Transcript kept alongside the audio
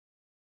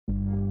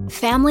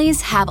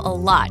Families have a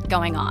lot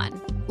going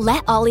on.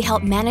 Let Ollie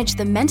help manage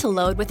the mental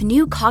load with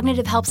new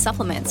cognitive help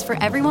supplements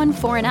for everyone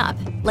 4 and up,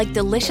 like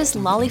delicious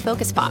Lolly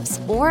Focus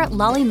Pops or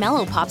Lolly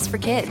Mellow Pops for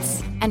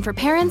kids. And for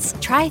parents,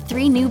 try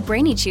 3 new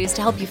Brainy Chews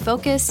to help you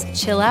focus,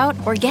 chill out,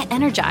 or get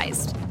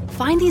energized.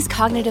 Find these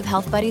cognitive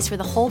health buddies for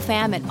the whole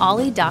fam at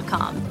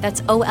ollie.com.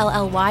 That's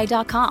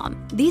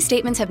OLLY.com. These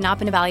statements have not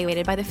been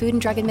evaluated by the Food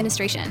and Drug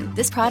Administration.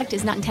 This product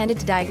is not intended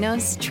to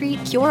diagnose,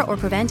 treat, cure, or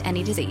prevent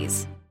any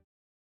disease.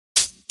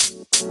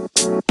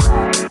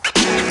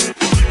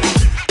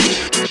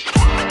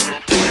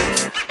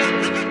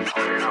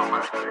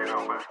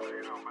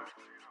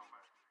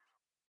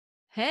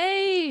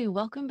 Hey,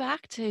 welcome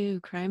back to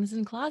Crimes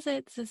and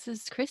Closets. This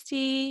is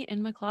Christy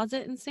in my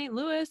closet in St.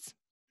 Louis.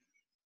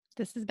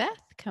 This is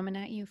Beth coming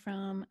at you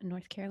from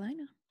North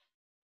Carolina.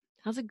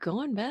 How's it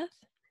going, Beth?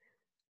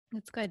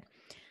 It's good.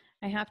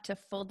 I have to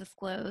full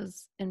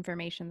disclose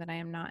information that I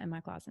am not in my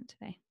closet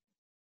today.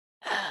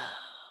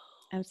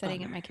 I'm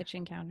sitting at my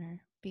kitchen counter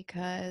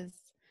because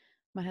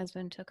my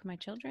husband took my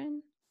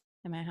children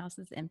and my house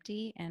is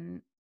empty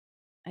and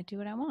I do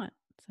what I want.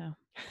 So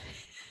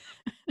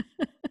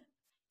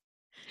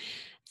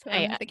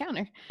I'm at the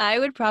counter. I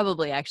would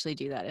probably actually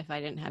do that if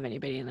I didn't have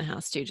anybody in the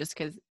house too, just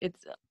because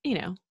it's,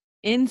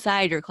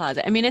 inside your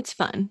closet. I mean, it's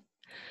fun,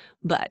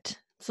 but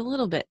it's a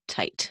little bit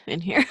tight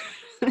in here.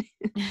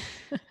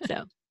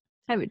 So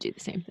I would do the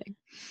same thing.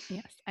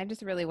 Yes. I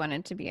just really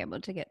wanted to be able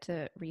to get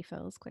to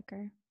refills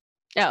quicker.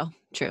 Oh,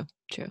 true.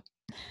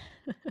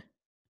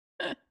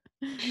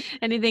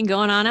 Anything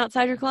going on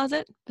outside your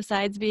closet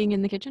besides being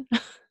in the kitchen?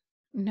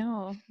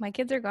 No, my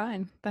kids are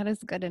gone. That is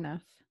good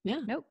enough.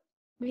 Yeah. Nope.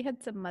 We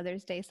had some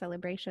Mother's Day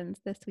celebrations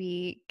this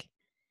week.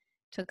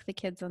 Took the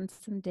kids on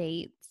some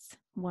dates,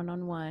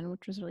 one-on-one,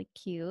 which was really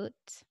cute.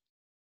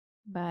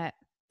 But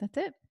that's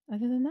it.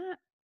 Other than that,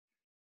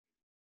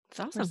 it's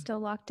awesome. We're still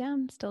locked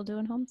down, still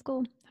doing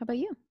homeschool. How about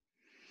you?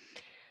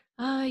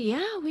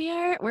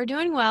 Yeah, we're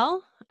doing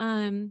well.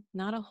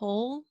 Not a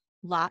whole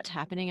lot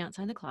happening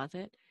outside the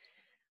closet,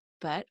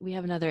 but we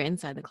have another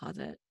inside the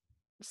closet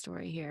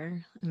story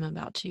here. I'm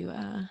about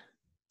to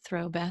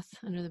throw Beth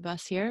under the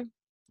bus here.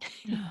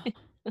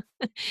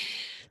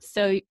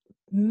 So you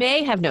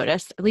may have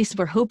noticed, at least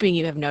we're hoping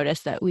you have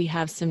noticed, that we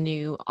have some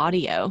new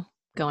audio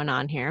going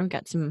on here. We've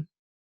got some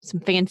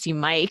fancy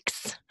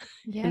mics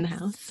in the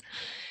house.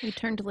 We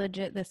turned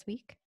legit this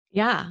week.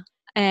 Yeah.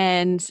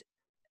 And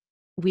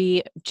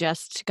we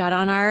just got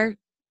on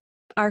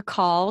our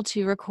call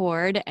to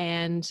record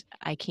and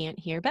I can't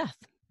hear Beth.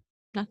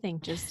 Nothing,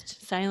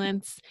 just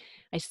silence.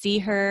 I see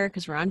her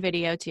because we're on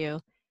video too,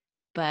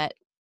 but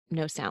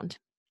no sound.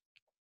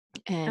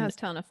 And I was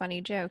telling a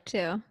funny joke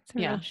too. It's a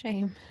real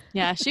shame.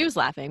 Yeah, she was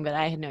laughing, but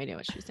I had no idea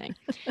what she was saying.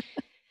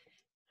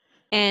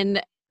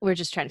 And we're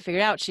just trying to figure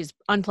it out. She's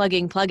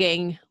unplugging,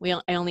 plugging.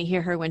 I only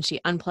hear her when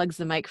she unplugs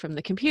the mic from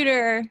the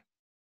computer.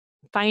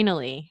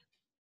 Finally,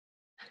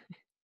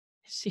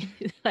 she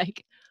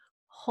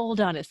hold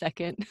on a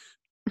second,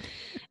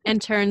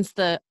 and turns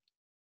the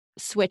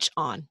switch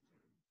on.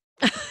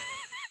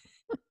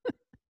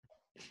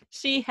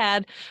 She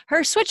had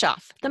her switch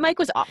off. The mic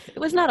was off. It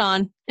was not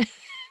on.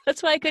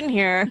 That's why I couldn't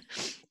hear her.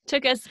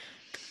 Took us,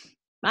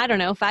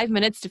 5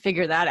 minutes to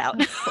figure that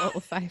out.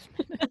 5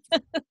 minutes.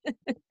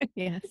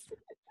 Yes.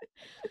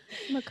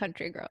 I'm a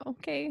country girl,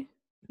 okay?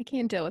 I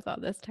can't deal with all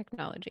this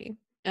technology.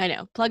 I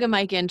know. Plug a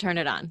mic in, turn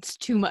it on. It's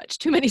too much.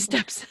 Too many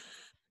steps.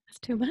 It's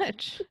too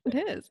much. It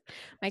is.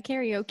 My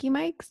karaoke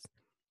mics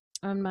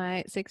on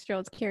my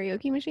 6-year-old's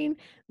karaoke machine,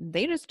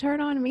 they just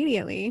turn on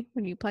immediately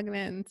when you plug them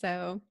in.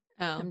 So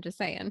I'm just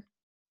saying.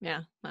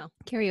 Yeah, well.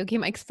 Karaoke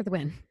mics for the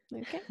win.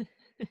 Okay.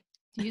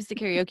 Use the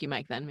karaoke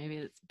mic then. Maybe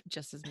it's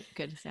just as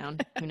good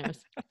sound. Who knows?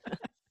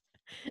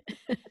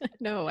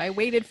 No, I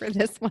waited for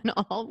this one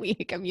all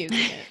week. I'm using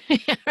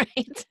it. Yeah,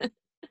 right.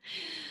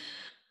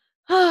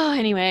 Oh,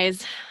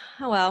 anyways.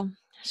 Oh, well.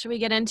 Should we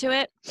get into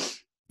it?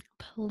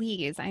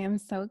 Please. I am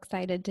so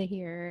excited to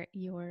hear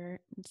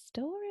your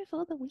story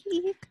for the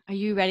week. Are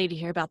you ready to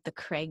hear about the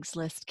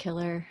Craigslist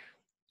killer?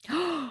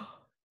 Yeah.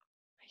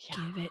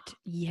 Give it.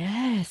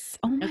 Yes.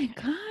 Oh my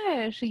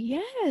gosh.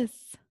 Yes.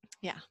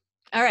 Yeah.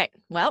 All right.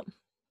 Well,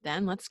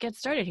 then let's get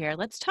started here.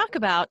 Let's talk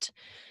about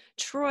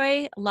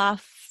Troy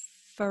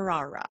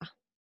LaFerrara.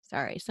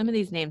 Sorry, some of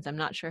these names I'm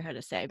not sure how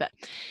to say, but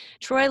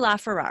Troy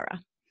LaFerrara.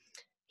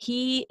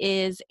 He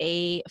is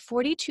a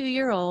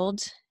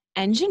 42-year-old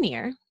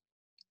engineer,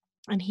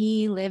 and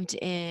he lived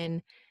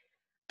in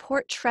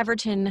Port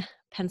Trevorton,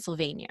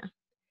 Pennsylvania.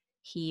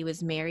 He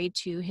was married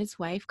to his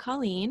wife,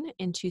 Colleen,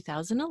 in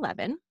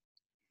 2011.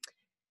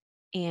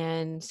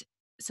 And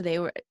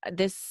so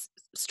this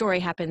story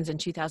happens in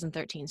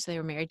 2013. So they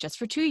were married just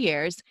for 2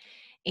 years.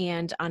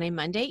 And on a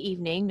Monday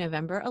evening,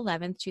 November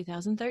 11th,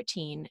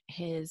 2013,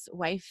 his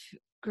wife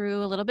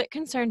grew a little bit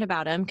concerned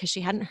about him because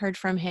she hadn't heard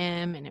from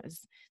him, and it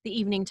was the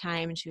evening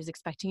time and she was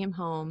expecting him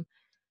home.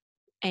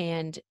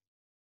 And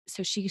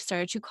so she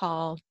started to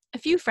call a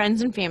few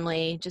friends and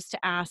family just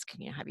to ask,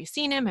 have you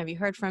seen him? Have you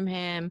heard from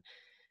him?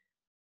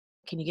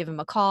 Can you give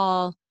him a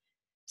call?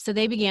 So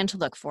they began to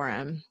look for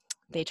him.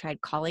 They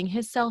tried calling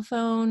his cell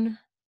phone,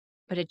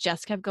 but it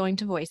just kept going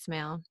to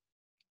voicemail.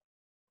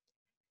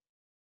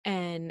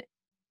 And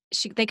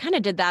they kind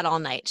of did that all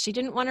night. She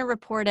didn't want to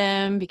report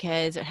him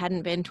because it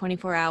hadn't been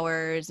 24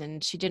 hours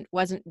and she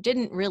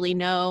didn't really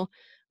know,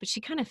 but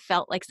she kind of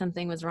felt like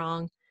something was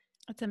wrong.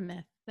 It's a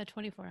myth. The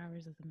 24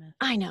 hours is a myth.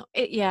 I know.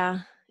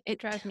 It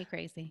drives me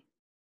crazy.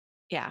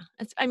 Yeah.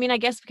 I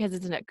guess because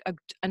it's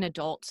an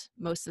adult,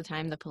 most of the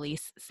time the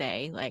police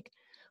say like,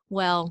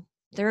 well,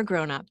 they're a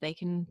grown up. They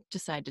can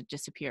decide to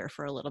disappear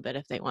for a little bit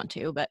if they want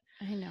to, but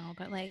I know,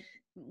 but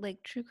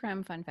like true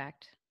crime fun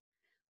fact,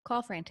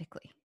 call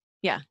frantically.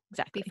 Yeah,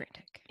 exactly. Be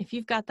frantic. If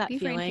you've got that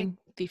feeling,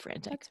 be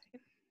frantic. That's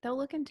right. They'll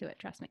look into it,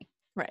 trust me.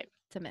 Right.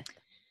 It's a myth.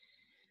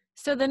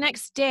 So the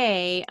next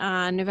day,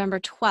 on November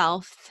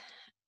 12th,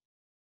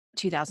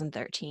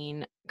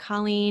 2013,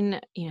 Colleen,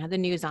 had the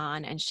news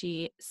on, and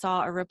she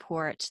saw a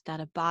report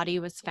that a body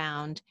was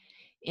found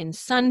in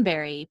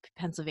Sunbury,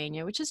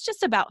 Pennsylvania, which is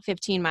just about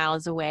 15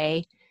 miles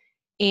away.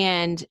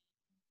 And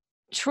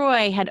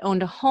Troy had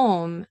owned a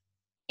home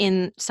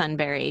in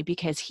Sunbury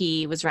because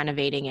he was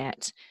renovating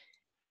it.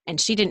 And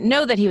she didn't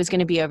know that he was going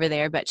to be over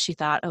there, but she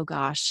thought, oh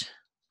gosh,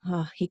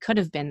 he could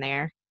have been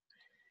there.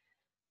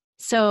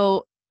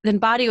 So the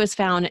body was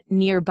found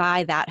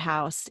nearby that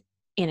house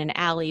in an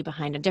alley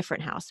behind a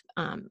different house,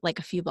 like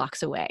a few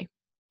blocks away.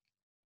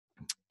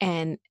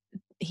 And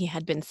he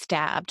had been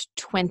stabbed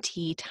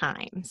 20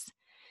 times.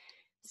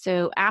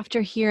 So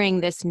after hearing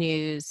this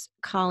news,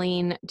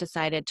 Colleen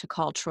decided to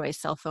call Troy's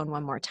cell phone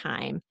one more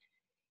time.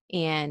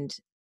 And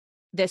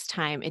this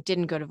time it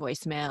didn't go to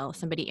voicemail.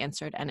 Somebody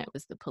answered, and it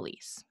was the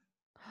police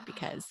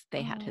because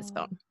they had his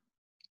phone.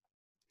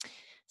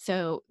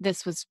 So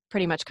this was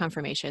pretty much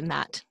confirmation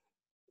that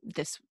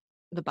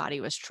the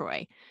body was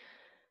Troy.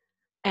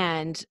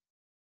 And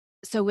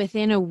so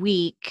within a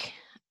week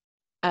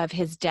of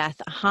his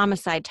death, a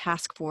homicide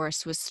task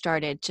force was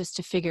started just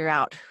to figure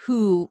out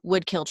who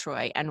would kill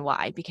Troy and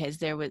why, because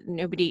there was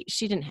nobody,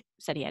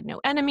 said he had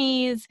no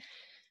enemies,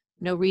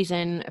 no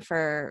reason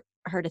for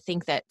her to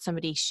think that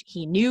somebody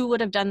he knew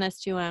would have done this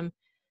to him.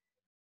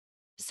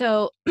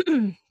 So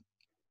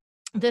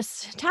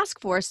this task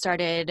force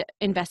started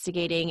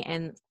investigating,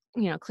 and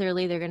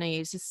clearly they're going to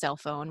use his cell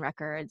phone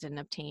records and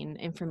obtain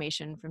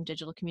information from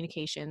digital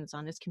communications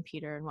on his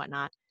computer and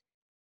whatnot.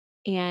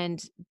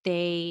 And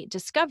they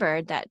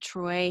discovered that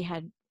Troy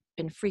had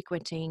been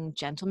frequenting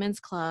gentlemen's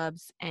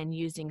clubs and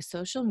using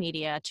social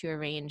media to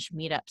arrange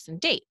meetups and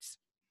dates.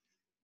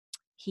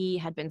 He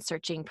had been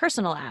searching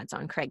personal ads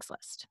on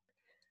Craigslist.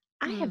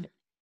 I have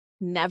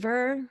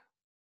never,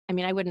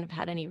 I wouldn't have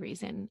had any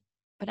reason,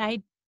 but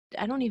I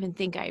don't even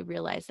think I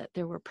realized that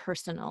there were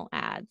personal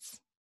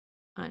ads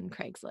on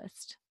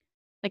Craigslist.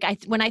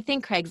 Like when I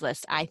think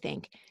Craigslist, I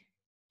think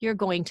you're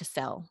going to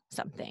sell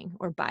something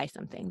or buy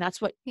something.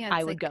 That's what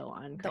I would go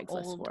on Craigslist the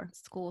old for.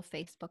 School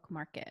Facebook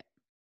market.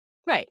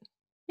 Right.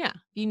 Yeah.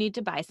 You need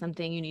to buy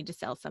something. You need to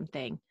sell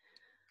something.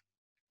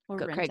 Or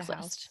go rent Craigslist. A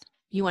house.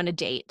 You want a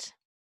date?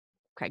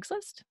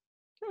 Craigslist?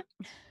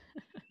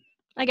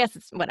 I guess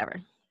it's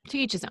whatever. To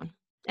each his own.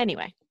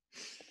 Anyway.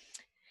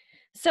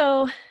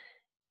 So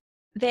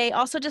they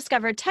also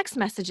discovered text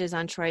messages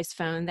on Troy's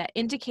phone that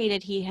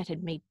indicated he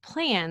had made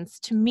plans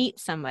to meet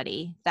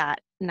somebody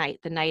that night,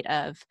 the night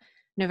of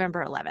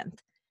November 11th.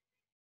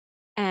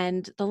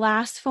 And the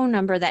last phone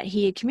number that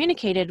he had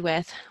communicated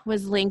with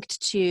was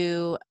linked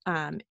to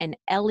an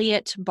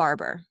Elliot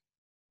Barber.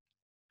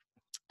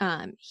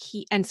 And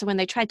so when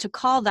they tried to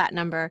call that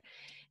number,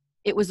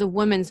 it was a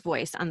woman's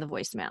voice on the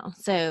voicemail.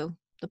 So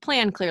the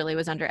plan clearly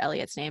was under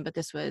Elliot's name, but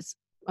this was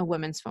a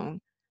woman's phone.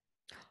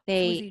 So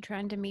was he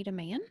trying to meet a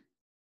man?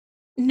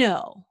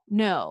 No,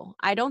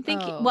 I don't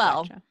think.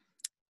 Gotcha.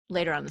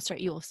 Later on the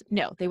story, you will.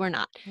 No, they were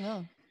not.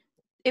 Oh.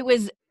 It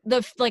was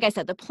like I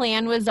said, the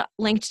plan was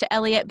linked to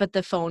Elliot, but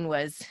the phone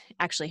was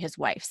actually his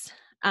wife's.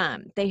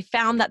 They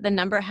found that the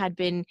number had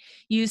been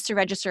used to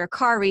register a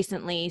car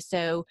recently,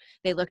 so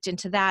they looked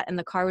into that, and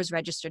the car was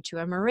registered to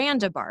a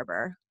Miranda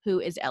Barber, who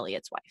is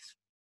Elliot's wife.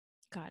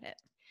 Got it.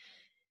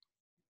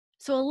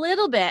 So a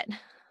little bit,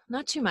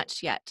 not too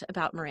much yet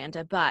about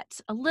Miranda, but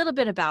a little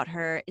bit about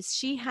her is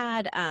she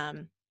had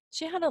a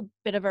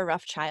bit of a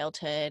rough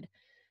childhood,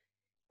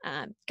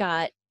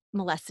 got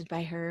molested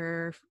by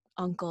her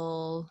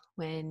uncle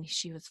when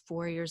she was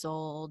 4 years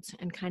old,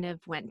 and kind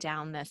of went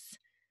down this,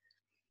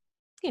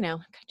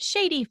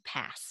 shady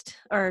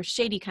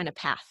kind of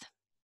path.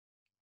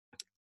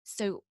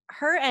 So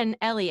her and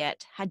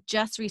Elliot had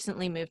just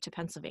recently moved to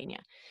Pennsylvania.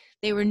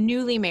 They were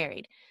newly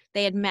married.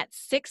 They had met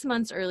 6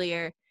 months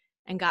earlier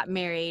and got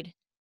married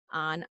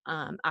on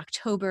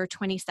October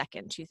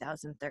 22nd,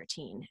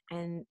 2013.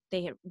 And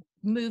they had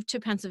moved to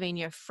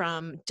Pennsylvania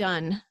from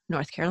Dunn,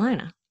 North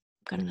Carolina.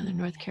 Got another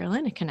North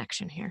Carolina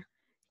connection here.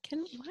 Why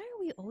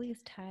are we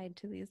always tied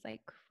to these like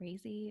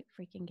crazy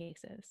freaking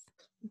cases?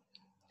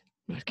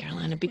 North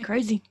Carolina be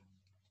crazy.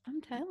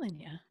 I'm telling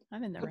you,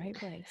 I'm in the right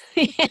place.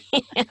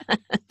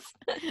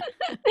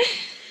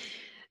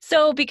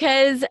 So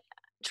because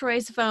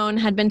Troy's phone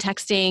had been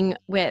texting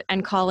with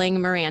and calling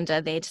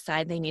Miranda. They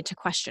decide they need to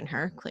question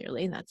her.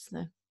 Clearly, that's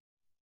the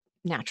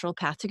natural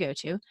path to go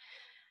to.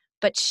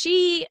 But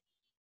she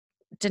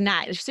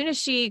denied. As soon as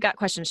she got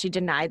questioned, she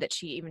denied that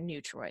she even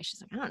knew Troy.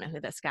 She's like, I don't know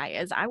who this guy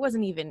is. I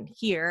wasn't even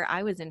here.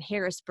 I was in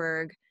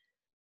Harrisburg,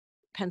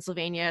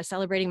 Pennsylvania,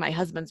 celebrating my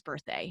husband's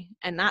birthday.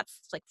 And that's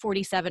like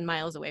 47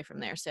 miles away from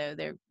there. So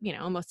they're,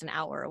 almost an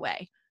hour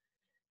away.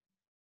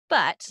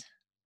 But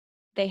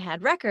they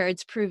had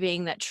records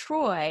proving that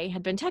Troy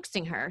had been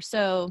texting her.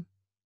 So,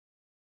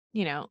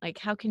 like,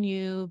 how can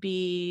you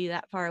be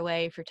that far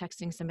away for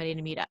texting somebody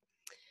to meet up?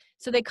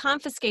 So they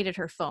confiscated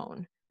her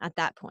phone at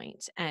that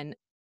point, and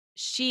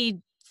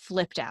she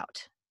flipped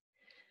out.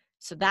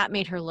 So that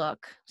made her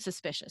look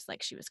suspicious.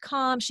 Like, she was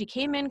calm. She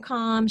came in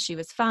calm. She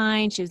was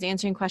fine. She was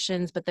answering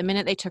questions. But the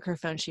minute they took her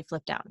phone, she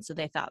flipped out. So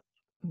they thought,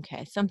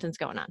 okay, something's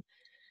going on.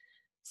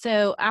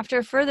 So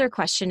after further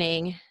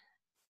questioning,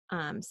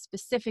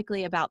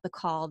 specifically about the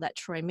call that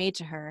Troy made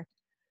to her,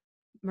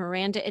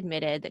 Miranda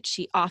admitted that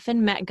she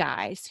often met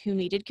guys who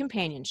needed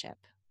companionship.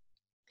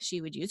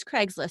 She would use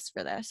Craigslist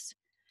for this.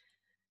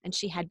 And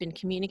she had been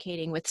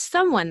communicating with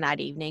someone that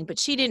evening, but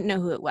she didn't know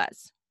who it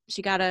was.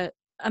 She got a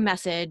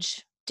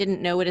message,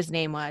 didn't know what his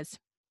name was.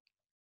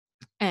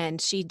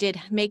 And she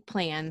did make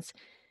plans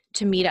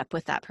to meet up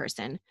with that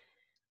person,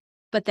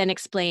 but then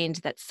explained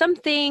that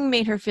something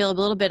made her feel a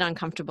little bit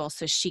uncomfortable,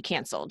 so she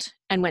canceled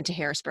and went to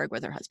Harrisburg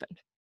with her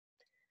husband.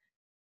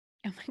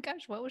 Oh my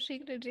gosh, what was she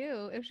going to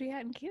do if she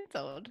hadn't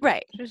canceled?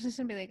 Right. She was just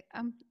going to be like,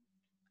 I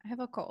have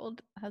a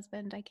cold,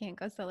 husband. I can't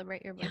go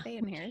celebrate your birthday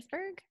in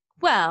Harrisburg.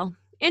 Well,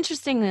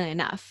 interestingly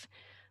enough,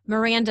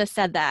 Miranda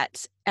said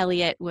that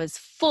Elliot was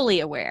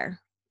fully aware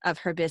of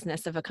her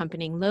business of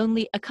accompanying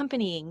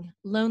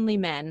lonely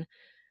men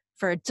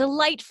for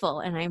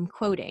delightful, and I'm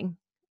quoting,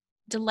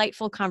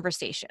 delightful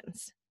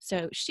conversations.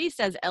 So she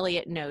says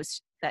Elliot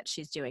knows that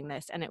she's doing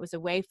this, and it was a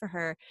way for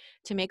her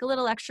to make a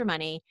little extra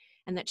money,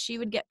 and that she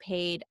would get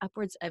paid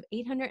upwards of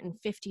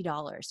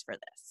 $850 for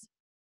this.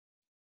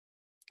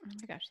 Oh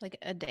my gosh, like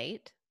a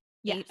date?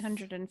 Yes.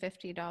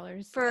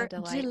 $850 for a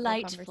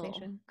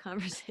delightful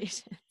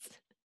conversations.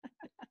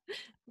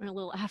 A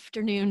little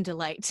afternoon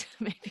delight,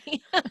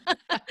 maybe.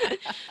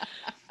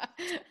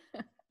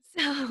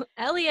 So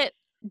Elliot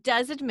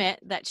does admit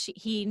that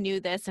he knew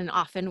this and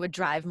often would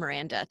drive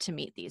Miranda to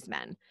meet these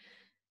men.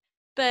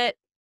 But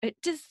it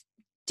just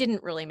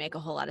didn't really make a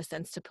whole lot of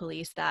sense to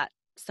police that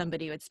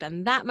somebody would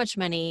spend that much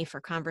money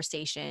for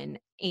conversation.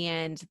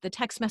 And the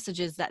text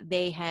messages that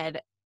they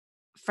had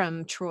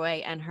from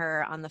Troy and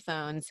her on the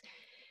phones,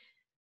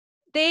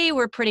 they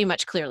were pretty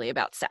much clearly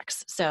about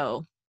sex.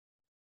 So,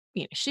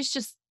 she's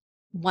just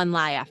one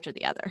lie after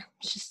the other.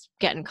 She's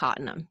getting caught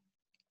in them.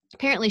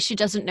 Apparently, she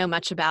doesn't know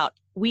much about,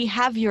 we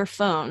have your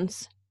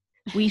phones.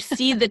 We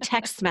see the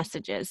text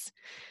messages.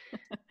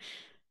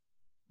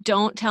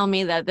 Don't tell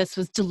me that this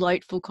was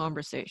delightful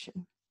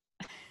conversation.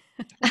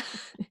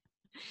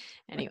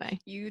 Anyway.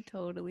 You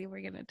totally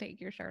were going to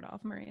take your shirt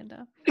off,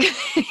 Miranda.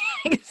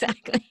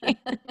 Exactly.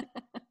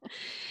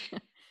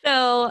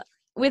 So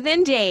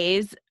within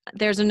days,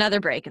 there's another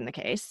break in the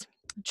case.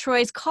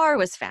 Troy's car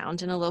was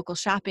found in a local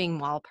shopping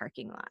mall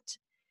parking lot.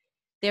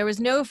 There was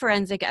no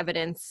forensic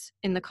evidence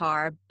in the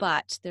car,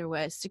 but there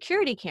was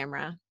security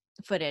camera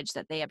footage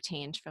that they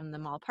obtained from the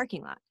mall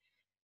parking lot.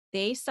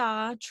 They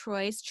saw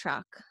Troy's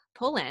truck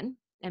pull in,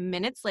 and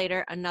minutes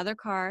later, another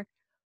car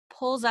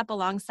pulls up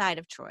alongside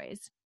of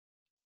Troy's.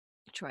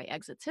 Troy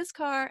exits his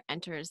car,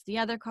 enters the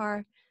other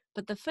car,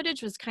 but the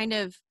footage was kind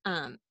of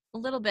a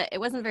little bit, it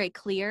wasn't very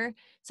clear,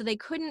 so they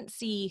couldn't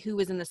see who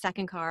was in the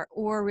second car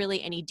or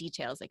really any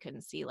details. They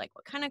couldn't see like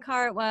what kind of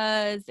car it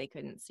was. They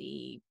couldn't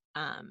see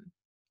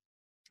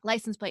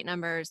license plate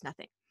numbers,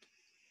 nothing.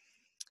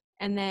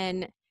 And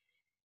then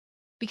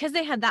because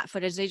they had that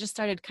footage, they just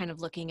started kind of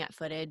looking at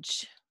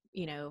footage,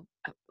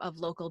 of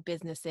local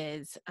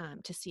businesses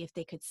to see if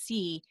they could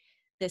see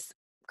this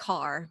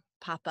car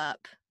pop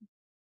up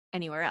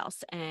anywhere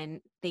else.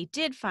 And they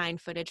did find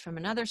footage from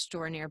another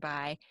store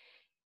nearby,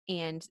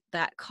 and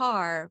that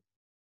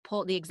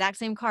the exact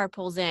same car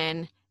pulls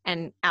in,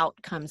 and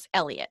out comes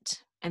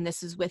Elliot. And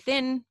this is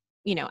within,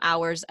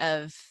 hours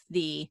of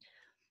the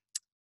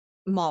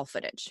mall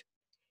footage.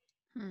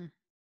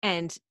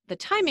 And the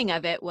timing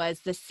of it was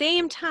the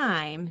same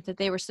time that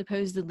they were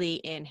supposedly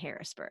in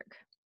Harrisburg.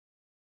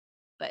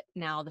 But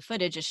now the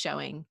footage is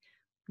showing,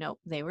 nope,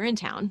 they were in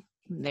town.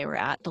 They were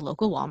at the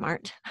local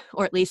Walmart,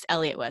 or at least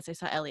Elliot was. I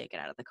saw Elliot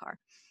get out of the car.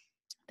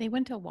 They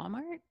went to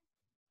Walmart?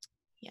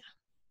 Yeah.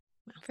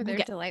 Well, for their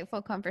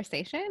delightful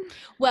conversation?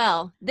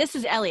 Well, this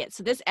is Elliot.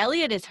 So this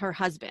Elliot is her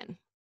husband.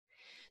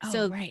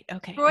 So right.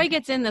 Okay. Troy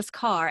gets in this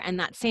car, and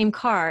that same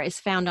car is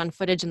found on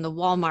footage in the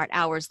Walmart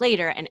hours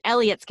later, and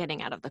Elliot's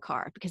getting out of the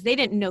car because they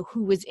didn't know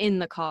who was in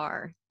the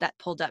car that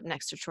pulled up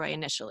next to Troy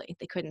initially.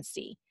 They couldn't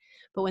see.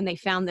 But when they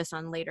found this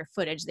on later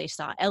footage, they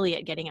saw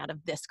Elliot getting out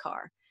of this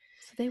car.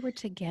 So they were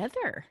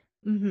together.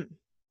 Mm-hmm.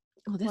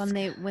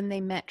 When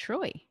they met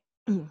Troy.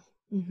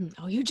 Mm-hmm.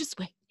 Oh, you just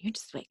wait. You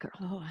just wait, girl.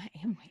 Oh, I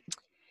am waiting.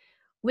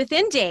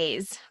 Within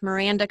days,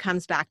 Miranda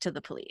comes back to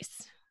the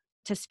police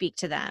to speak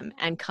to them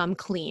and come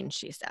clean,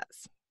 she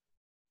says.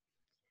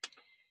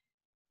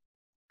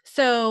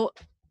 So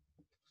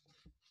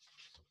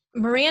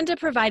Miranda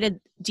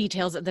provided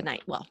details of the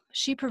night. Well,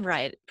 she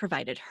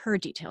provided her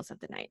details of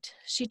the night.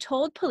 She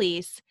told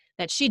police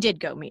that she did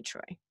go meet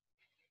Troy.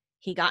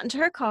 He got into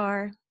her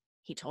car,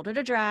 he told her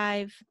to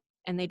drive,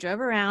 and they drove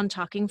around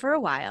talking for a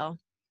while.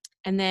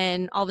 And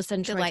then all of a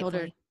sudden, Troy told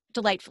her,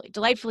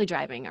 delightfully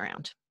driving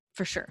around,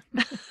 for sure.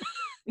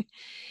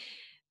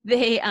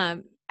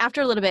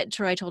 After a little bit,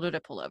 Troy told her to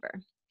pull over.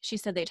 She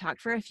said they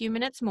talked for a few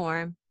minutes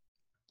more,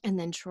 and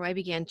then Troy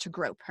began to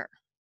grope her.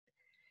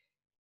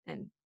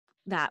 And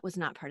that was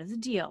not part of the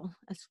deal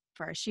as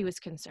far as she was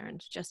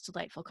concerned. Just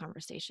delightful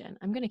conversation.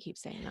 I'm going to keep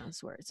saying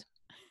those words.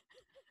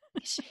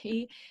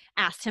 She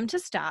asked him to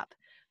stop,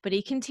 but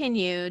he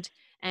continued,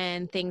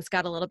 and things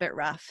got a little bit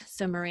rough.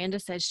 So Miranda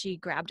says she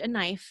grabbed a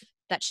knife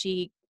that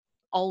she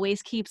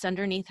always keeps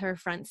underneath her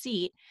front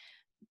seat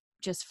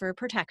just for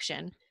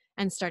protection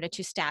and started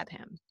to stab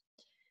him.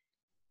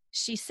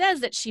 She says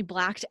that she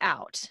blacked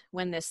out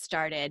when this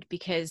started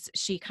because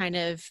she kind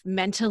of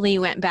mentally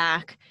went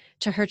back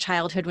to her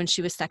childhood when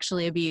she was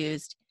sexually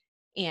abused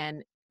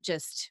and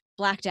just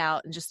blacked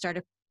out and just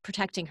started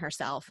protecting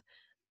herself.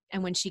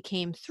 And when she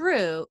came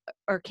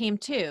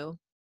to,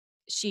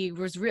 she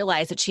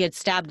realized that she had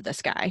stabbed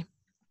this guy.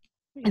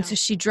 Yeah. And so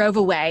she drove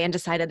away and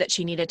decided that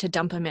she needed to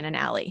dump him in an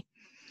alley.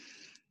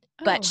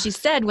 But she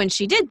said when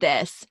she did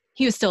this,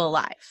 he was still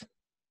alive.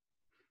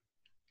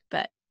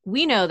 But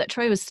we know that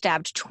Troy was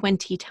stabbed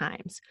 20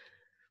 times.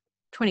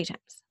 20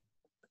 times.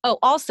 Oh,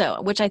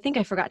 also, which I think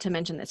I forgot to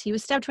mention this, he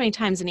was stabbed 20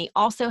 times and he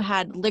also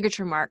had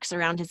ligature marks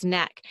around his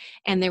neck.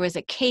 And there was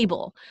a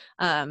cable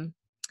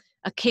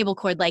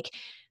cord, like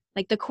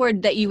the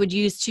cord that you would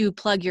use to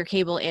plug your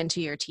cable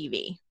into your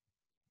TV.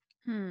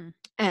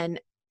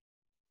 And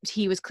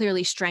he was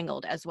clearly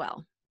strangled as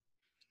well.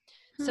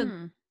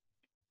 So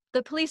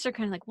the police are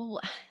kind of like,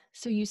 well,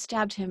 so you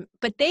stabbed him.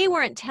 But they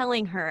weren't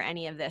telling her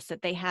any of this,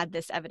 that they had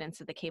this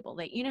evidence of the cable.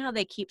 You know how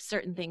they keep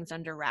certain things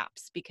under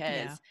wraps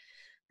because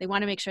they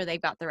want to make sure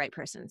they've got the right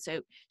person.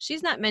 So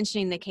she's not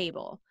mentioning the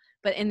cable,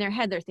 but in their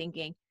head they're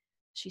thinking,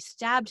 she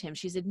stabbed him.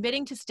 She's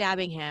admitting to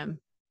stabbing him.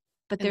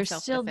 But there's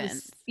still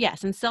this,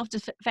 in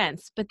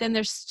self-defense. But then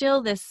there's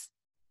still this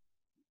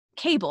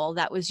cable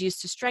that was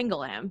used to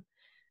strangle him.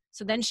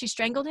 So then she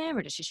strangled him,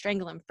 or did she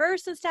strangle him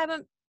first and stab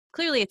him?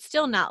 Clearly, it's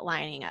still not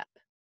lining up.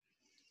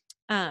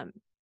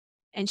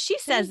 And she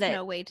says there's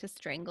no way to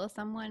strangle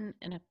someone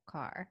in a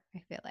car, I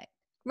feel like.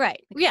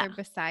 Right. Like they're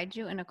beside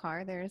you in a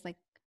car. There's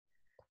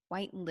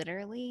quite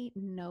literally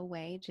no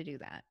way to do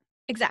that.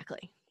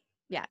 Exactly.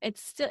 Yeah.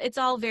 It's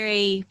all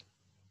very,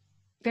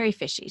 very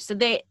fishy. So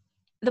the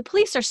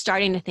police are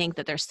starting to think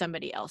that there's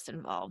somebody else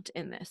involved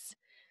in this.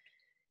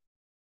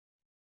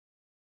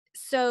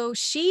 So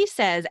she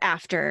says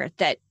after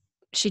that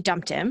she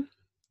dumped him,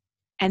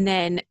 and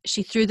then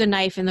she threw the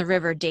knife in the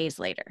river days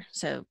later.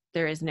 So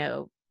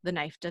the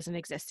knife doesn't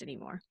exist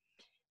anymore.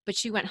 But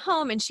she went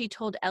home and she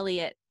told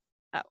Elliot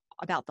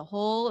about the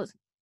whole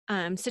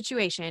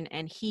situation,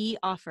 and he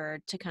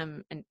offered to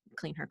come and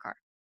clean her car.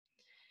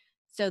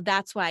 So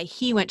that's why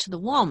he went to the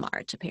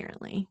Walmart,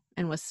 apparently,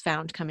 and was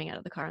found coming out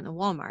of the car in the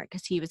Walmart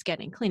because he was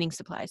getting cleaning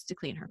supplies to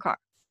clean her car.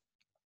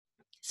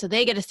 So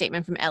they get a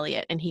statement from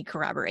Elliot, and he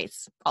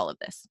corroborates all of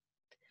this.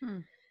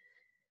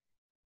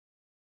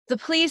 The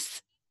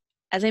police,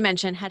 as I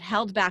mentioned, had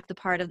held back the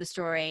part of the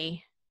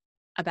story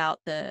about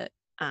the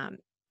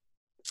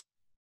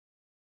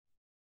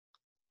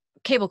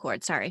cable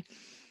cord,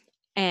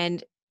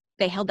 and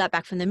they held that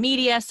back from the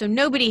media, so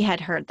nobody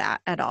had heard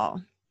that at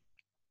all.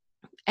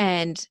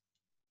 And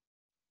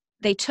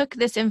they took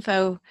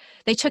info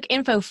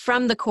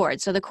from the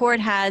cord. So the cord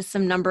has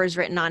some numbers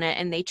written on it,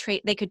 and they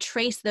could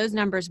trace those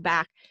numbers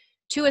back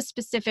to a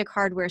specific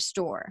hardware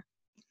store.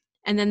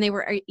 And then they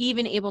were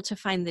even able to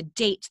find the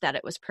date that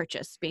it was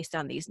purchased based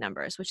on these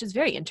numbers, which is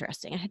very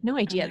interesting. I had no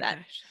idea that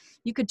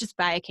you could just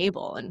buy a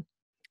cable and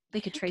they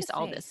could trace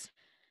all this.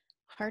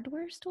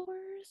 Hardware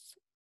stores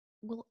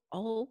will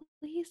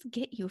always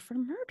get you for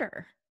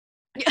murder.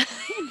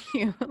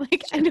 You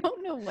I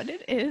don't know what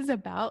it is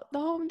about the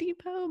Home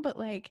Depot, but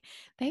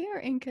they are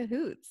in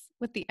cahoots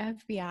with the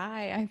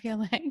FBI, I feel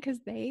like, because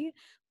they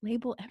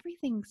label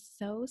everything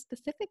so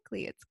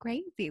specifically. It's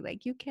crazy.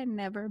 You can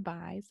never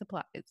buy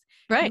supplies.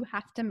 Right. You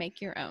have to make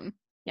your own.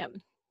 Yep.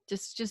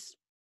 Just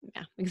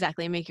yeah,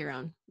 exactly. Make your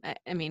own.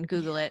 I mean,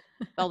 Google it.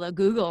 Although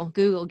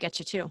Google gets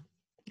you too.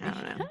 I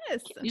don't know.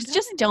 Yes,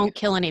 just don't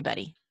kill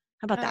anybody.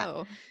 How about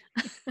that?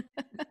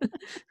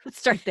 Let's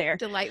start there.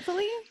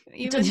 Delightfully?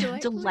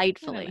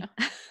 Delightfully.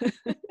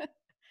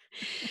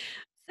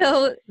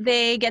 So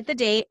they get the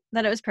date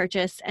that it was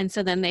purchased. And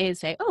so then they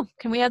say, oh,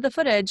 can we have the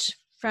footage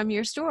from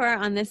your store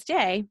on this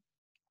day?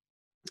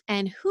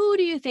 And who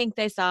do you think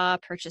they saw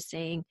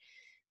purchasing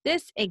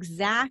this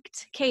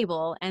exact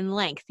cable and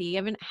length? They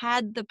even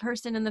had the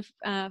person in the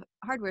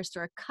hardware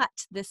store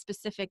cut this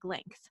specific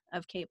length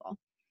of cable.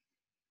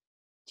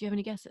 Do you have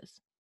any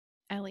guesses?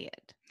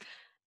 Elliot.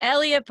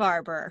 Elliot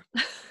Barber.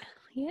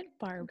 Elliot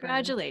Barber.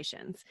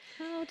 Congratulations.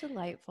 How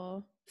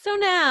delightful. So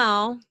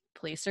now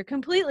police are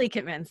completely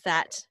convinced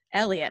that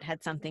Elliot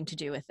had something to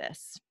do with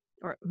this,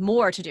 or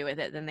more to do with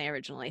it than they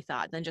originally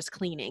thought, than just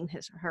cleaning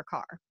her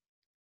car.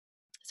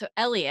 So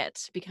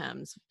Elliot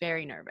becomes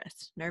very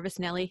nervous. Nervous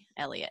Nelly,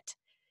 Elliot.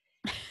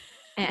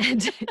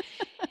 And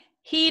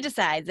he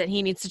decides that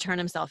he needs to turn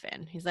himself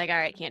in. He's like, all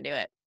right, can't do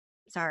it.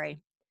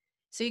 Sorry.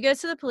 So he goes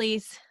to the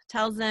police,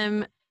 tells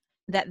them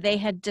that they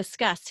had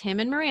discussed, him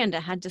and Miranda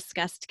had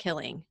discussed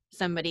killing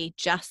somebody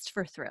just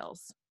for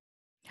thrills.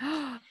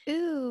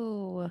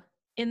 Ooh.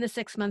 In the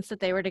 6 months that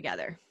they were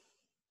together.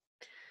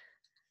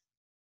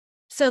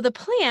 So the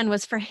plan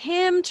was for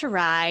him to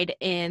ride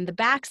in the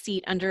back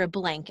seat under a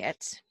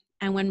blanket.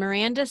 And when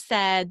Miranda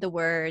said the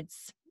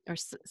words or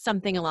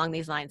something along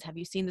these lines, have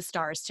you seen the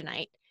stars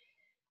tonight?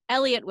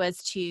 Elliot was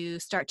to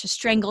start to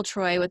strangle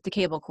Troy with the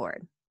cable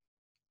cord.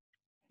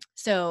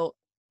 So,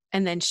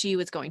 and then she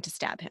was going to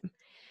stab him.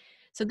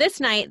 So this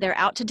night they're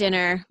out to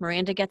dinner.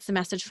 Miranda gets a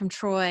message from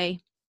Troy.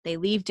 They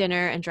leave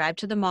dinner and drive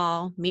to the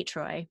mall, meet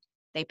Troy.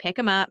 They pick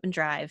him up and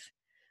drive.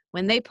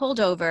 When they pulled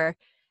over,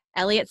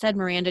 Elliot said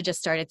Miranda just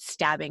started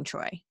stabbing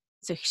Troy.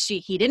 So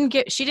she didn't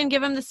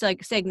give him the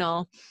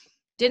signal,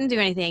 didn't do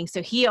anything.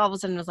 So he all of a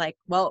sudden was like,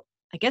 well,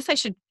 I guess I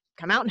should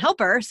come out and help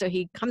her. So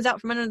he comes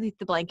out from underneath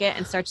the blanket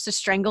and starts to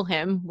strangle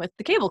him with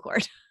the cable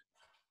cord.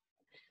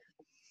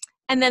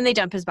 And then they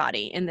dump his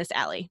body in this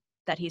alley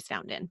that he's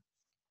found in.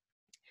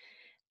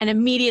 And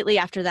immediately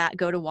after that,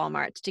 go to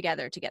Walmart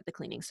together to get the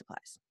cleaning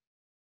supplies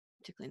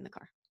to clean the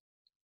car.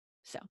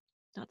 So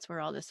that's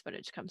where all this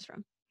footage comes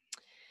from.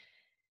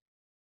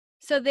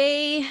 So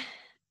they,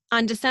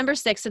 on December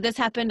 6th, so this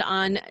happened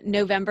on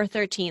November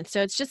 13th.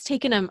 So it's just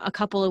taken them a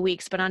couple of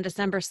weeks, but on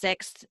December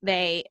 6th,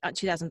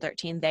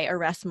 2013, they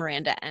arrest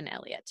Miranda and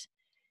Elliot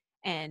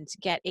and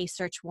get a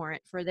search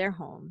warrant for their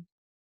home.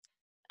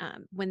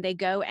 When they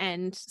go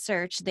and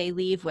search, they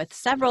leave with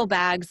several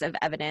bags of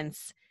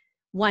evidence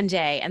one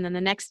day, and then the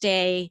next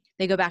day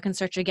they go back and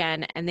search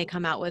again, and they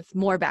come out with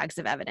more bags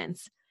of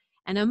evidence.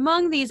 And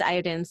among these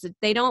items,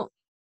 they don't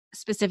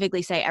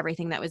specifically say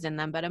everything that was in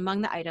them, but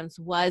among the items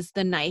was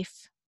the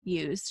knife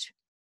used,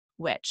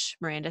 which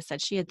Miranda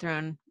said she had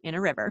thrown in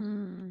a river,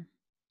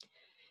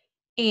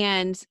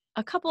 and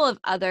a couple of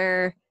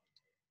other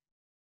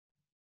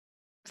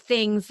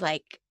things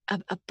like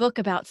a book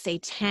about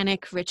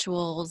satanic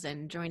rituals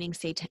and joining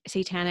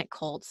satanic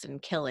cults and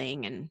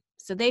killing. And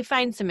so they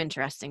find some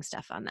interesting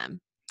stuff on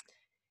them.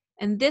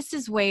 And this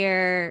is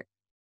where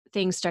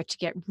things start to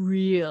get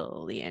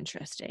really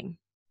interesting.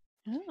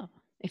 Oh.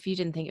 If you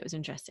didn't think it was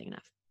interesting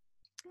enough.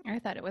 I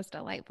thought it was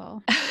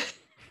delightful.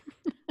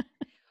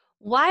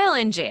 While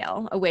in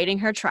jail, awaiting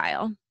her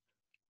trial,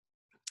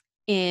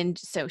 and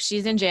so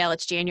she's in jail,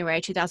 it's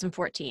January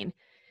 2014,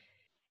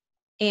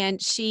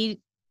 and she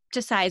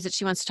decides that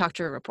she wants to talk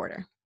to a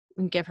reporter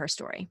and give her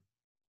story.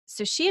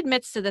 So she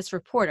admits to this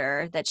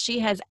reporter that she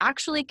has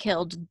actually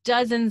killed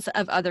dozens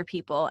of other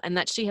people and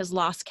that she has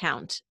lost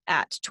count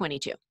at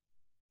 22.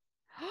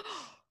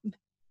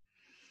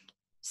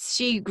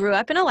 She grew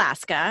up in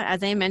Alaska.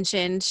 As I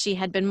mentioned, she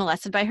had been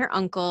molested by her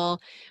uncle.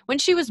 When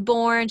she was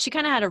born, she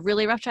kind of had a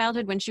really rough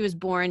childhood. When she was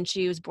born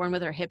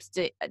with her hips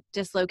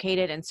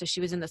dislocated, and so she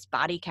was in this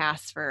body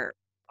cast for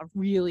a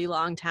really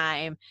long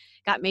time,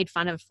 got made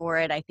fun of for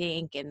it, I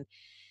think. And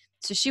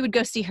so she would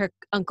go see her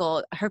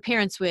uncle. Her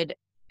parents would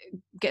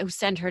go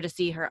send her to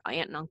see her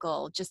aunt and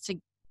uncle just to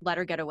let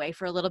her get away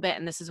for a little bit,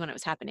 and this is when it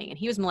was happening. And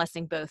he was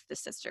molesting both the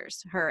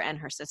sisters, her and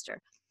her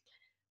sister.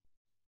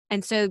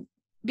 And so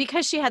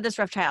because she had this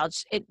rough child,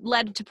 it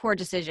led to poor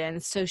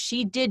decisions. So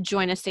she did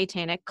join a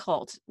satanic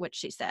cult, which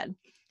she said,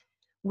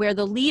 where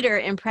the leader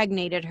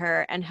impregnated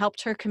her and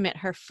helped her commit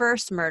her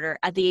first murder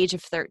at the age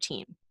of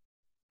 13.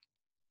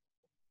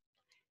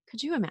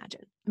 Could you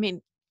imagine? I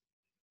mean,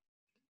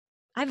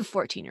 I have a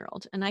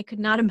 14-year-old, and I could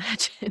not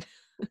imagine,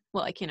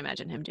 well, I can't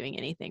imagine him doing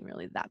anything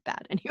really that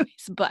bad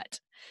anyways,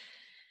 but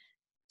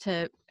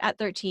to, at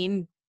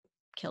 13,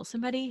 kill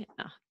somebody?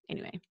 Oh,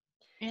 anyway.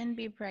 And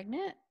be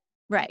pregnant?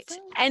 Right. So.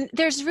 And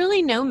there's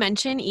really no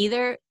mention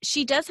either.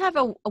 She does have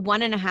a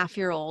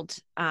 1.5-year-old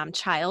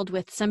child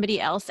with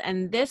somebody else,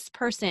 and this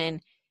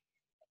person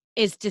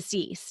is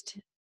deceased.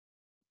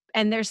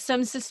 And there's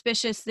some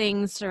suspicious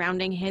things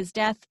surrounding his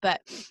death,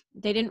 but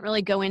they didn't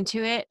really go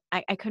into it.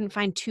 I couldn't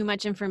find too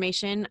much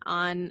information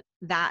on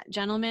that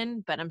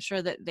gentleman, but I'm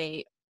sure that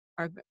they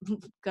are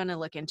going to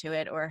look into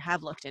it or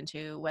have looked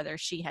into whether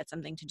she had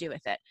something to do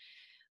with it.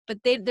 But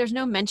there's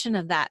no mention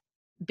of that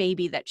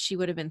baby that she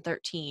would have been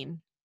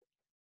 13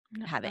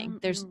 having.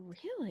 There's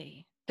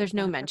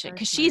no mention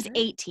because she's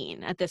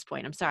 18 at this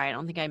point. I'm sorry, I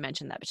don't think I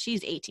mentioned that, but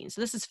she's 18.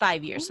 So this is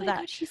 5 years. Oh my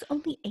God, she's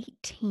only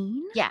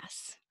 18?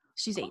 Yes.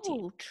 She's 18.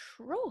 Oh,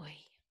 Troy.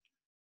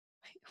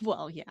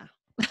 Well, yeah.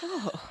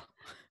 Oh,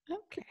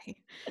 okay.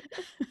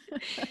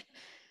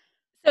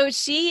 So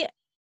she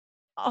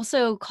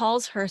also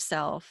calls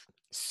herself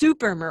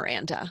Super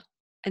Miranda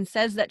and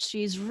says that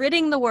she's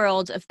ridding the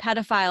world of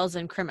pedophiles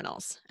and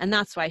criminals. And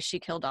that's why she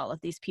killed all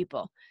of these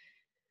people.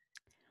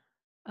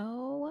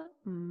 Oh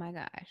my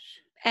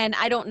gosh. And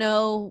I don't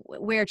know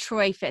where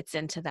Troy fits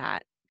into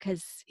that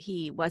because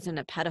he wasn't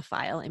a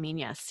pedophile. I mean,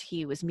 yes,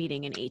 he was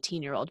meeting an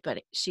 18-year-old,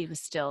 but she was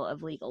still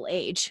of legal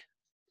age,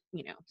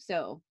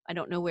 so I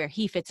don't know where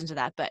he fits into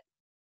that, but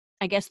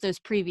I guess those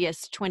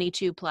previous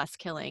 22 plus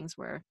killings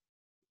were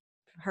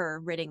her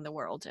ridding the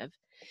world of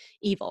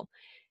evil.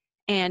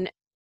 And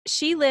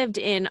she lived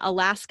in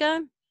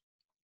Alaska,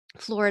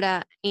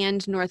 Florida,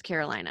 and North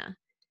Carolina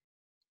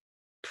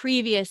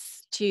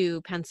previous to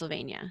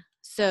Pennsylvania.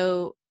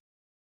 So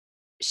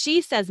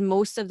she says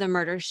most of the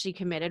murders she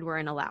committed were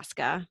in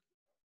Alaska.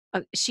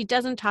 She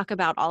doesn't talk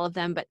about all of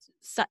them, but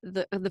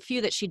the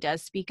few that she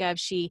does speak of,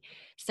 she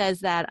says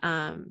that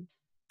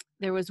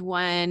there was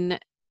one,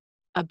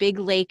 a big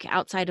lake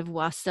outside of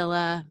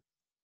Wasilla,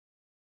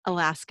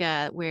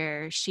 Alaska,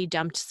 where she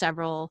dumped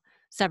several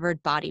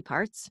severed body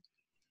parts.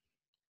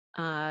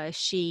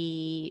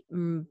 She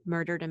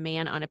murdered a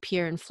man on a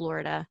pier in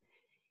Florida,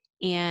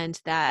 and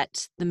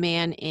that the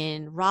man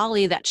in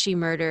Raleigh that she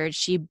murdered,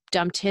 she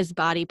dumped his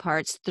body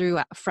parts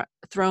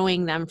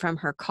throwing them from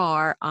her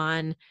car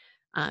on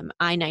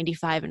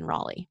I-95 in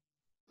Raleigh.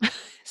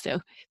 So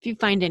if you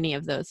find any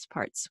of those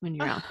parts when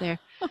you're out there,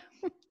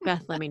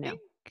 Beth, let me know.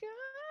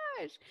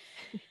 Gosh.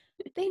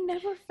 They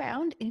never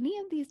found any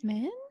of these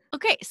men?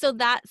 Okay, so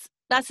that's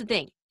the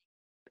thing.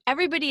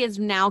 Everybody is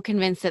now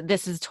convinced that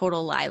this is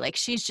total lie. Like,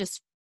 she's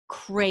just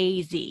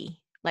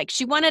crazy. Like,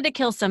 she wanted to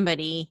kill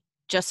somebody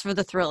just for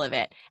the thrill of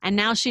it. And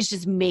now she's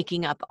just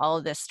making up all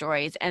of these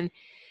stories and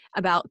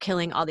about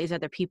killing all these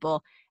other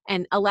people.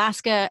 And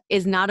Alaska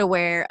is not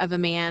aware of a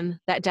man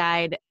that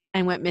died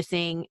and went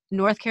missing.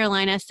 North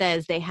Carolina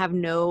says they have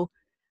no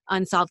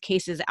unsolved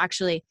cases.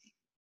 Actually,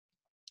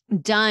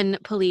 Dunn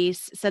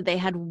police said they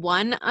had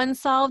one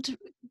unsolved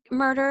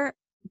murder,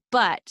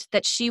 but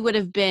that she would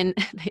have been,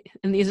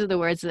 and these are the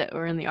words that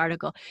were in the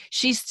article,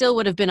 she still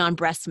would have been on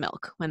breast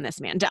milk when this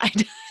man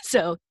died.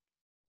 So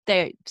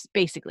they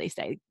basically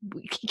say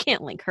we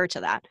can't link her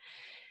to that.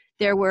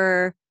 There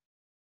were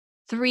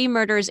 3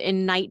 murders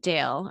in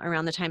Nightdale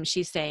around the time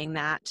she's saying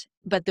that,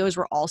 but those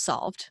were all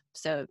solved.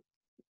 So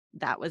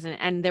that was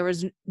and there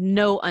was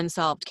no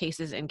unsolved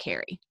cases in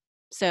Cary.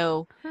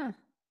 So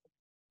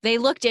they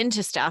looked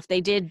into stuff.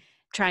 They did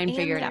try and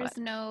figure it out. There's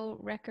no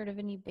record of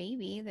any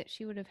baby that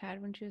she would have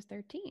had when she was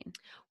 13.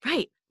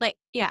 Right. Like,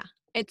 yeah,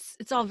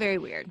 it's all very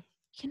weird.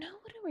 You know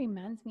what it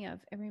reminds me of?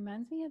 It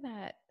reminds me of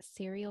that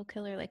serial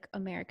killer, like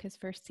America's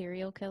First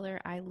Serial Killer,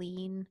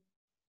 Eileen,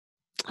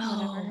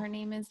 whatever her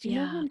name is. Do you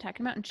know who I'm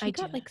talking about? And she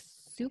got like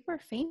super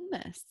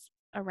famous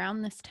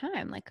around this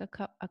time, like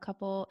a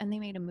couple, and they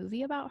made a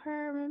movie about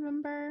her,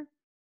 remember?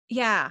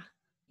 Yeah.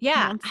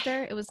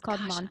 Monster. It was called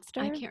Monster.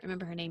 I can't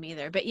remember her name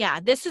either, but yeah,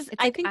 it's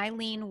I think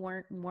Eileen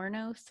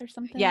Wuornos or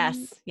something.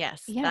 Yes. Yeah.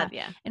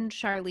 And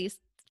Charlize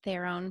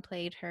Theron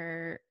played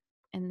her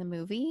in the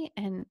movie,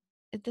 and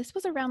this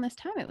was around this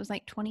time. It was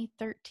like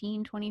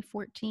 2013,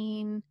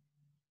 2014,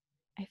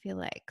 I feel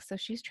like. So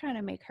she's trying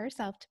to make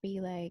herself to be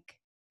like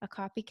a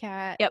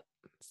copycat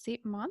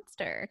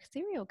monster,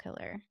 serial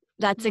killer.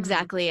 That's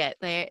exactly it.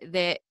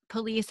 The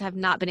police have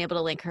not been able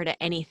to link her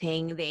to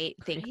anything. They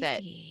think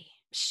that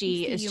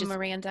she is just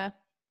Miranda.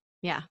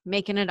 Yeah,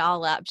 making it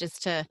all up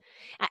just to.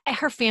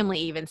 Her family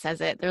even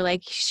says it. They're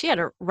like, she had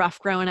a rough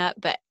growing up,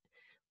 but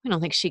we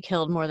don't think she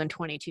killed more than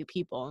 22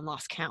 people and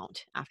lost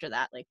count after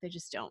that. Like, they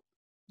just don't.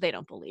 They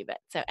don't believe it.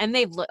 So, and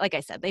like I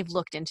said, they've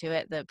looked into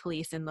it. The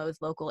police in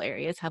those local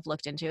areas have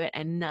looked into it,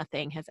 and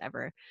nothing has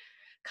ever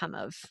come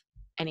of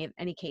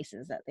any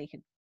cases that they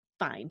could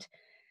find.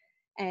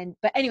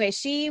 But anyway,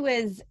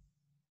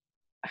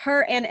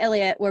 her and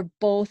Elliot were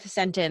both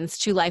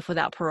sentenced to life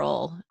without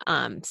parole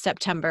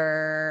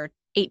September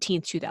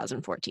 18th,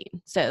 2014.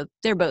 So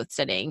they're both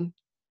sitting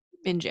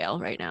in jail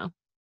right now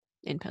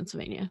in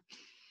Pennsylvania.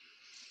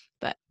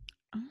 But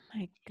oh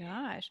my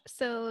gosh.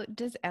 So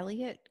does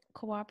Elliot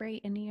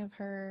corroborate any of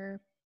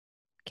her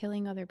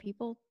killing other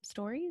people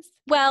stories?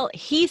 Well,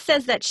 he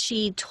says that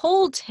she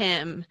told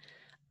him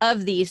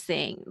of these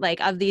things, like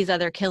of these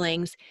other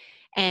killings,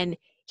 and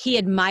he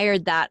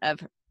admired that of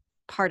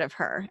part of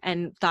her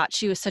and thought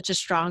she was such a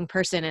strong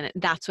person, and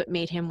that's what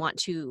made him want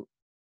to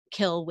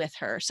kill with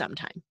her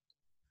sometime.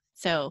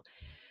 So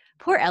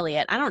poor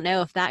Elliot. I don't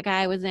know if that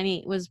guy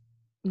was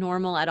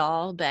normal at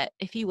all, but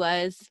if he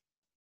was,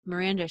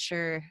 Miranda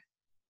sure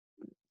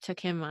took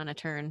him on a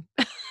turn.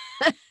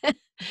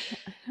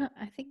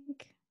 I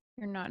think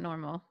you're not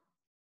normal.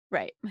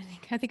 Right. I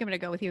think I'm going to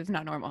go with you as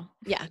not normal.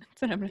 Yeah.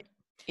 That's what I'm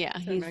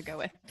going to go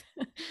with.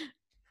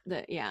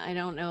 I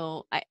don't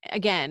know.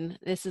 Again,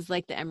 this is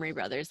like the Emery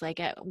brothers. Like,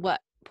 at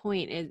what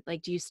point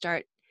do you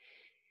start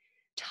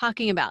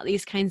talking about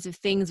these kinds of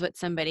things with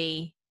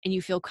somebody and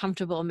you feel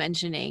comfortable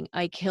mentioning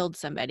I killed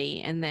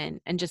somebody and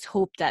just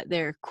hope that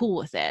they're cool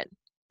with it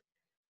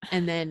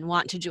and then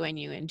want to join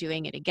you in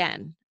doing it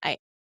again?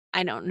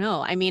 I don't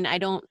know. I mean, I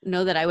don't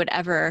know that I would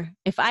ever,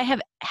 if I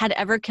had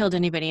ever killed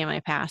anybody in my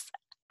past,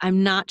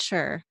 I'm not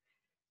sure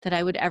that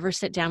I would ever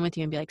sit down with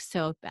you and be like,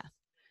 so Beth,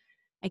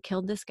 I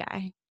killed this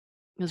guy.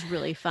 It was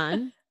really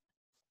fun.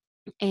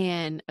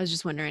 And I was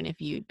just wondering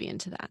if you'd be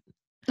into that.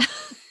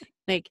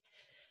 Like,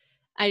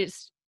 I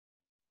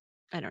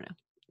don't know.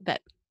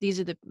 But these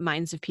are the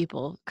minds of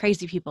people,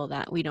 crazy people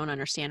that we don't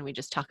understand. We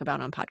just talk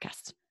about on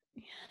podcasts.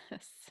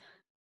 Yes.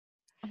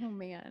 Oh,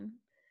 man.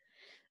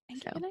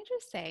 And So. can I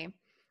just say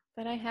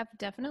that I have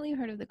definitely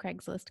heard of the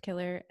Craigslist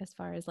killer as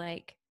far as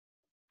like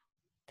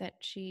that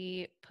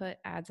she put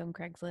ads on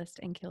Craigslist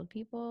and killed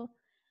people,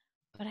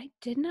 but I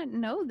did not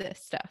know this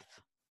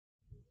stuff.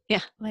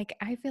 Yeah. Like,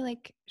 I feel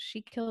like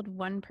she killed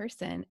one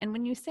person. And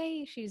when you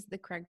say she's the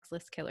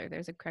Craigslist killer,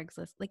 there's a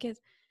Craigslist, like,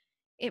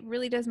 it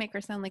really does make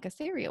her sound like a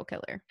serial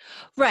killer.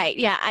 Right.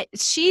 Yeah.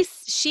 She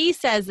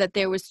says that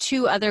there was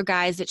 2 other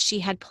guys that she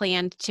had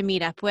planned to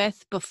meet up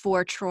with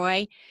before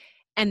Troy,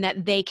 and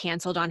that they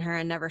canceled on her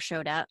and never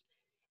showed up.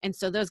 And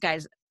so those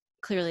guys,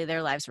 clearly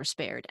their lives were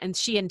spared, and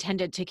she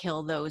intended to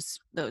kill those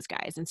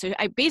guys. And so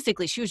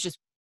she was just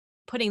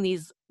putting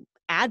these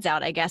ads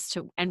out, I guess,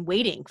 and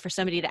waiting for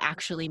somebody to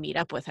actually meet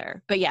up with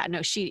her. But yeah,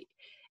 no,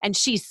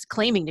 she's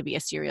claiming to be a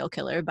serial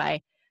killer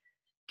by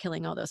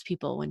killing all those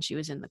people when she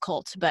was in the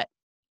cult, but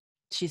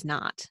she's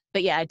not.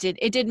 But yeah,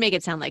 it did make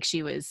it sound like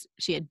she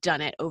had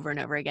done it over and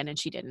over again, and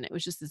she didn't. It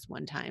was just this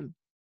one time.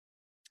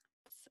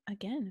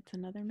 It's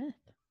another myth.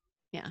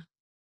 Yeah.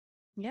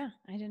 Yeah,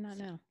 I did not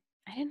know.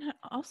 I did not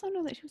also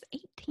know that she was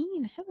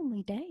 18.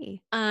 Heavenly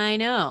day. I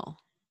know.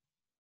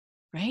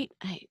 Right?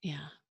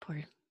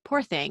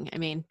 Poor thing. I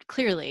mean,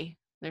 clearly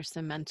there's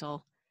some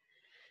mental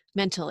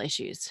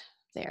issues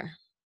there.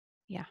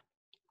 Yeah.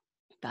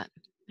 But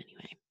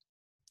anyway.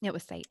 It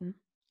was Satan.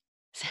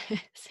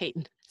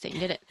 Satan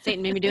did it.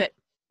 Satan made me do it.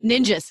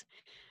 Ninjas.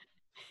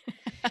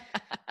 I'm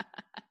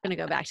gonna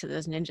go back to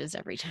those ninjas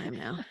every time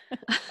now.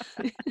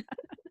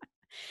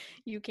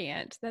 You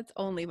can't. That's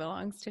only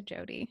belongs to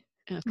Jody.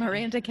 Okay.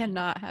 Miranda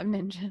cannot have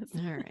ninjas.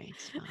 All right,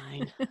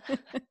 fine.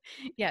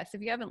 Yes,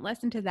 if you haven't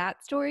listened to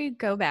that story,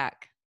 go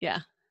back. Yeah,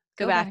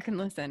 go back and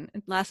listen.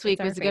 Last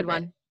week was a good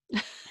one.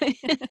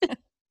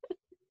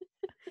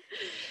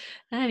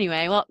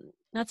 Anyway, well,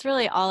 that's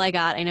really all I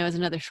got. I know it was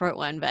another short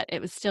one, but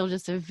it was still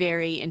just a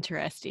very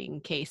interesting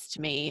case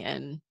to me,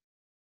 and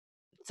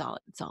it's all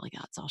I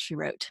got. It's all she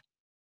wrote.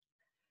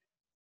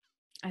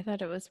 I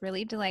thought it was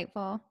really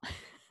delightful.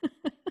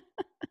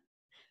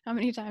 How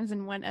many times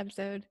in one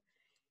episode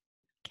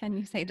can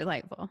you say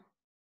delightful?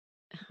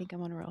 I think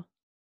I'm on a roll.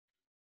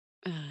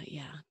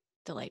 Yeah,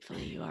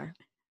 delightfully you are.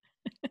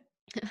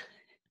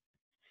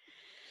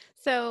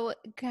 So,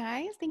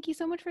 guys, thank you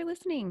so much for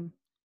listening.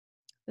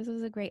 This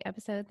was a great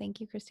episode. Thank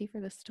you, Christy, for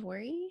the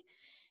story.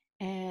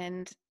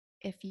 And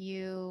if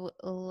you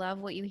love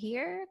what you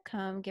hear,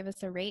 come give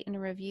us a rate and a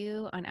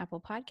review on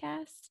Apple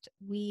Podcast.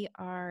 We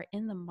are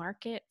in the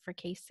market for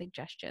case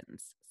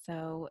suggestions,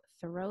 so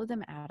throw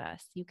them at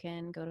us. You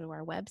can go to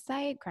our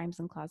website,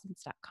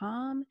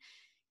 crimesandclosets.com.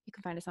 You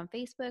can find us on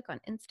Facebook, on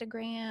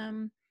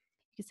Instagram. You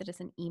can send us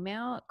an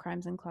email at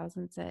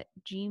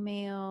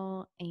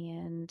crimesandclosets@gmail.com.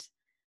 And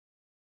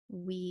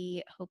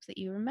we hope that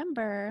you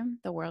remember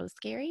the world is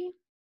scary.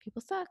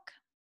 People suck.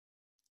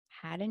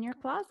 Hide in your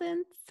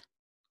closets.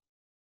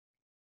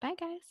 Bye,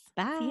 guys.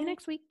 Bye. See you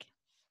next week.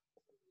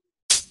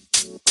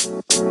 You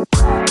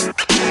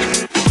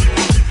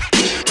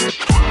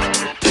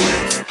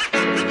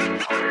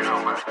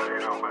know, man.